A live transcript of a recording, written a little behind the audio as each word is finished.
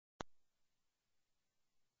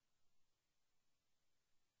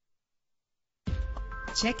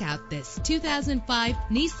Check out this 2005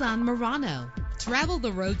 Nissan Murano. Travel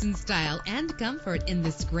the roads in style and comfort in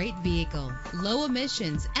this great vehicle. Low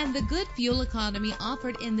emissions and the good fuel economy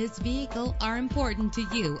offered in this vehicle are important to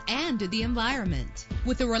you and to the environment.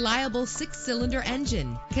 With a reliable 6-cylinder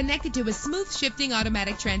engine connected to a smooth shifting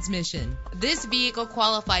automatic transmission, this vehicle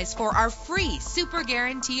qualifies for our free Super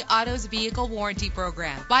Guarantee Autos Vehicle Warranty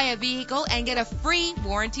Program. Buy a vehicle and get a free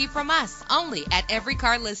warranty from us only at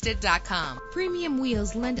everycarlisted.com. Premium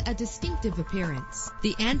wheels lend a distinctive appearance.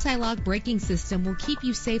 The anti-lock braking system will keep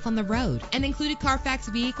you safe on the road. An included Carfax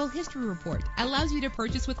Vehicle History Report allows you to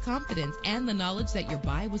purchase with confidence and the knowledge that your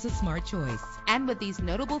buy was a smart choice. And with these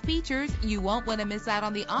notable features, you won't want to miss out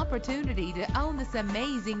on the opportunity to own this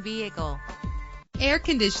amazing vehicle. Air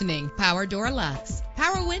conditioning, power door locks,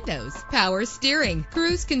 power windows, power steering,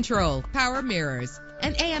 cruise control, power mirrors,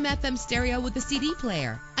 an AM/FM stereo with a CD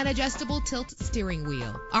player, an adjustable tilt steering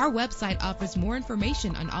wheel. Our website offers more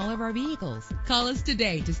information on all of our vehicles. Call us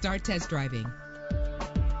today to start test driving.